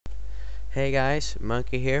Hey guys,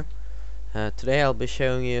 Monkey here. Today I'll be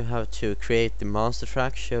showing you how to create the monster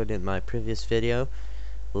truck showed in my previous video,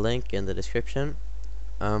 link in the description.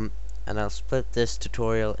 And I'll split this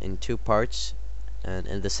tutorial in two parts, and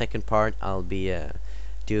in the second part I'll be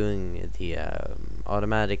doing the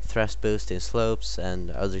automatic thrust boost in slopes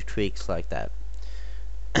and other tweaks like that.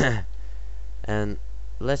 And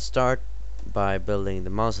let's start by building the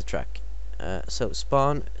monster truck. So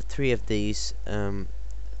spawn 3 of these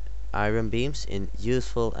iron beams in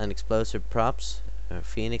useful and explosive props,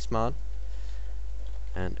 Phoenix mod,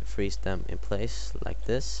 and freeze them in place like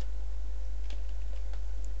this.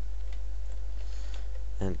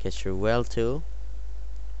 And get your weld tool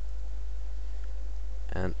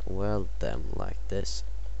and weld them like this.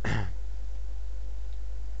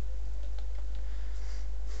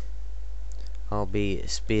 I'll be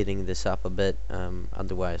speeding this up a bit,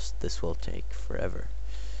 otherwise this will take forever.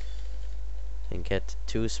 And get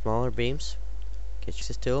 2 smaller beams. Get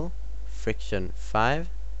your tool, friction 5.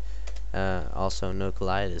 Also no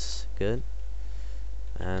collide is good.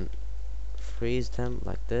 And freeze them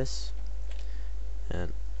like this.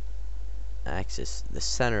 And axis the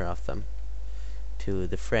center of them to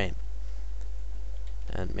the frame.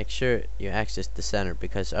 And make sure you axis the center,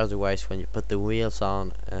 because otherwise when you put the wheels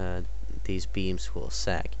on, these beams will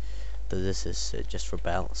sag. So this is just for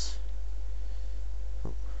balance.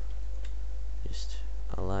 Just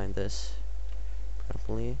align this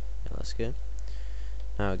properly. Yeah, that's good.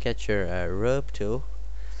 Now get your rope tool.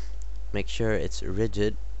 Make sure it's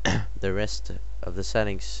rigid. The rest of the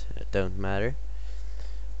settings don't matter.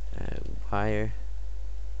 Wire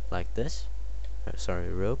like this. Sorry,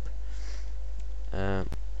 rope. And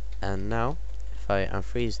now, if I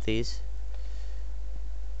unfreeze these,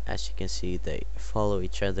 as you can see, they follow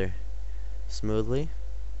each other smoothly.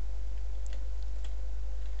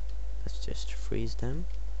 Let's just freeze them.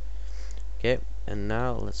 Okay, and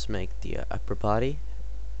now let's make the upper body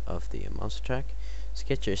of the monster truck. So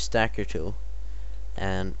get your stacker tool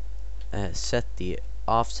and set the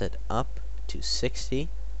offset up to 60.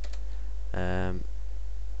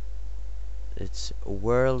 It's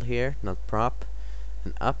world here, not prop.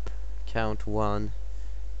 And up, count 1,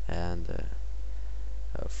 and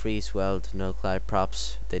freeze, weld, no collide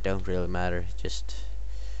props, they don't really matter, just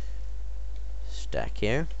stack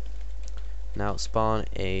here. Now spawn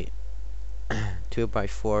a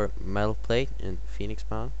 2x4 metal plate in Phoenix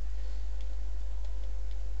mod.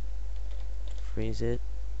 Freeze it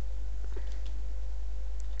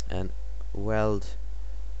and weld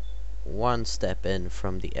 1 step in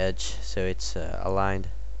from the edge so it's aligned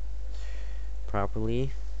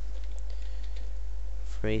properly.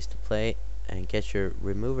 Freeze the plate and get your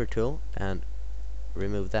remover tool and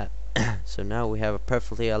remove that. So now we have a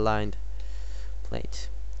perfectly aligned plate.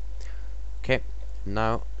 Okay,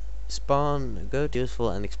 now go to useful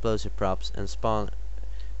and explosive props and spawn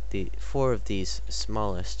the 4 of these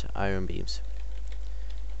smallest iron beams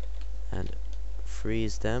and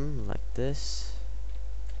freeze them like this,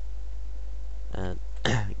 and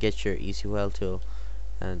get your easy weld tool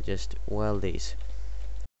and just weld these.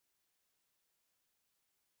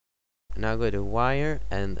 Now go to wire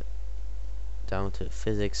and down to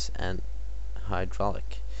physics and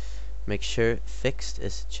hydraulic. Make sure fixed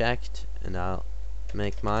is checked, and I'll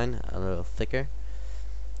make mine a little thicker.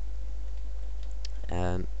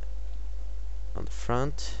 And on the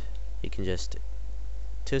front you can just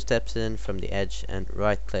 2 steps in from the edge and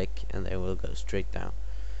right click, and they will go straight down.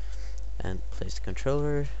 And place the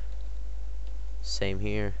controller, same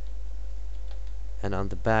here. And on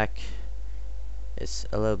the back it's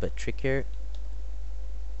a little bit trickier.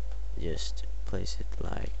 Just place it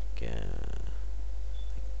like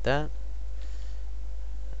that.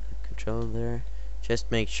 Control there. Just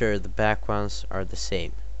make sure the back ones are the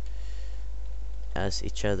same as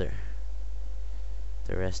each other.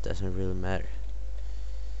 The rest doesn't really matter.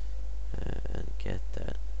 And get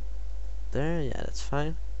that there. Yeah, that's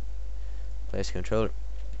fine. Place controller.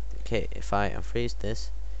 Okay, if I unfreeze this,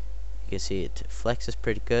 you can see it flexes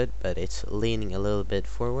pretty good, but it's leaning a little bit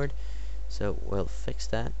forward, so we'll fix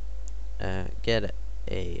that. Get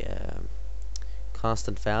a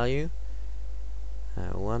constant value,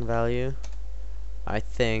 1 value. I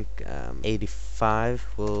think 85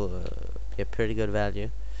 will be a pretty good value.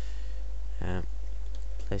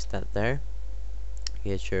 Place that there.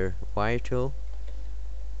 Get your wire tool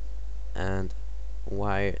and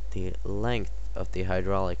wire the length of the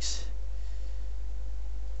hydraulics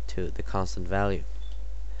to the constant value.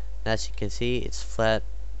 As you can see, it's flat,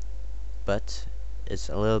 but it's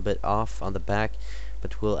a little bit off on the back,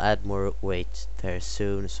 but we'll add more weight there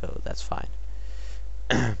soon, so that's fine.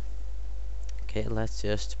 Okay, let's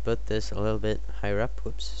just put this a little bit higher up.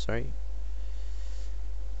 Whoops, sorry.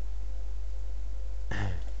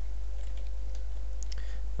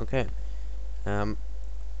 Okay,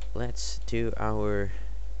 let's do our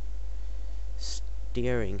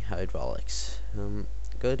steering hydraulics.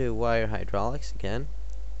 Go to wire hydraulics again.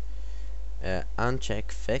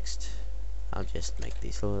 Uncheck fixed. I'll just make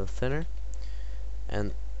these a little thinner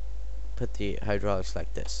and put the hydraulics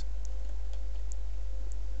like this.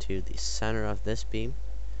 To the center of this beam,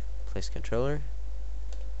 place controller,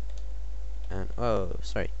 and oh,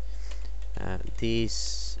 sorry.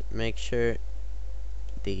 Make sure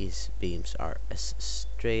these beams are as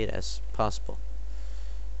straight as possible.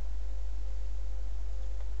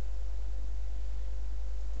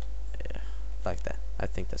 Yeah, like that. I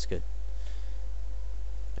think that's good.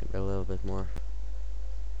 Maybe a little bit more.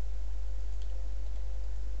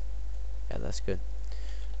 Yeah, that's good.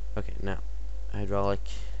 Okay, now hydraulic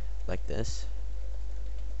like this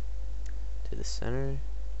to the center.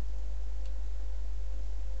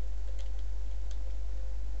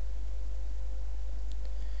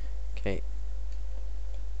 Okay,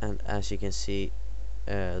 and as you can see,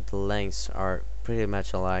 the lengths are pretty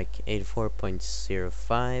much alike: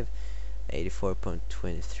 84.05,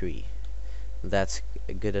 84.23. That's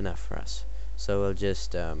good enough for us. So we'll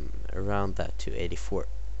just round that to 84.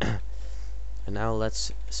 And now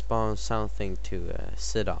let's spawn something to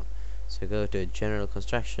sit on. So go to general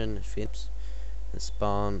construction, films, and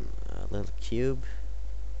spawn a little cube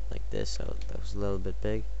like this. So that was a little bit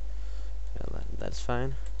big. Well, that's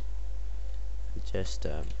fine. Just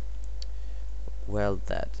weld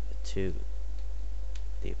that to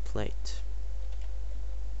the plate.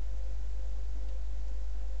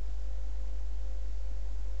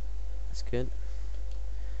 That's good.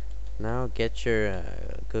 Now get your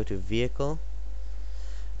go to vehicle,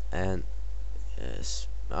 and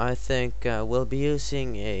I think we'll be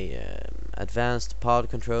using a advanced pod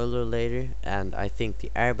controller later, and I think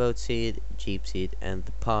the airboat seat, jeep seat, and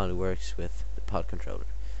the pod works with the pod controller.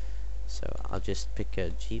 So I'll just pick a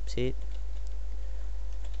jeep seat,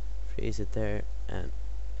 freeze it there, and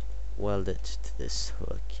weld it to this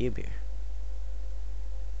little cube here.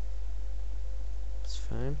 That's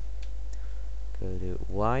fine. Go to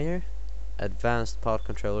wire, advanced pod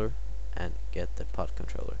controller, and get the pod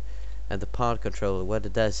controller. And the pod controller, what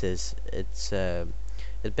it does is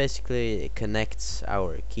it basically connects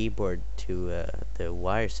our keyboard to the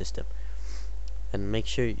wire system. And make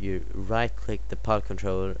sure you right click the pod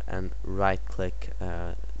controller and right click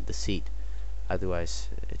the seat, otherwise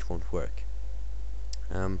it won't work.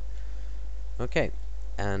 Okay,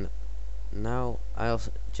 and now I'll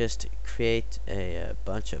just create a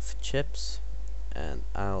bunch of chips, and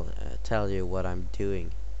I'll tell you what I'm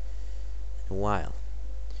doing in a while.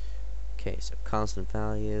 Okay, so constant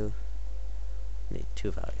value, need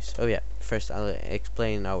two values. Oh yeah, first I'll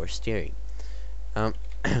explain our steering.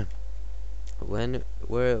 When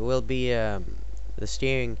we'll be the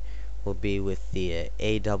steering will be with the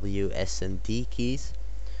A, W, S, and D keys,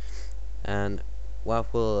 and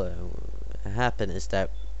what will happen is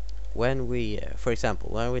that when we, for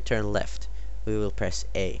example, when we turn left, we will press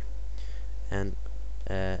A, and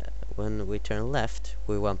when we turn left,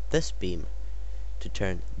 we want this beam to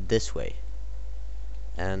turn this way,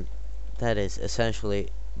 and that is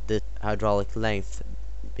essentially the hydraulic length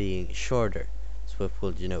being shorter. So it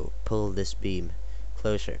will, pull this beam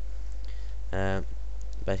closer.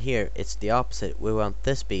 But here it's the opposite. We want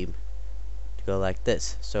this beam to go like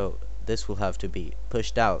this, so this will have to be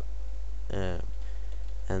pushed out, and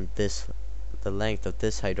the length of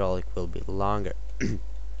this hydraulic will be longer.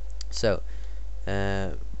 So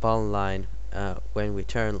bottom line, when we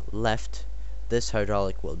turn left, this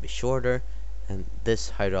hydraulic will be shorter and this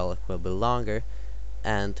hydraulic will be longer,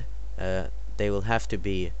 and they will have to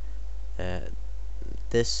be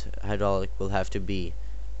this hydraulic will have to be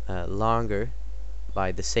longer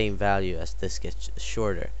by the same value as this gets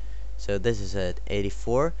shorter. So this is at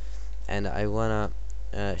 84, and I wanna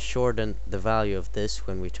shorten the value of this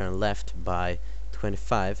when we turn left by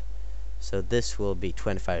 25, so this will be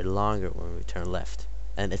 25 longer when we turn left,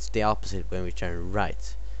 and it's the opposite when we turn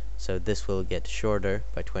right. So this will get shorter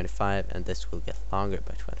by 25 and this will get longer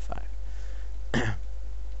by 25.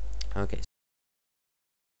 Okay,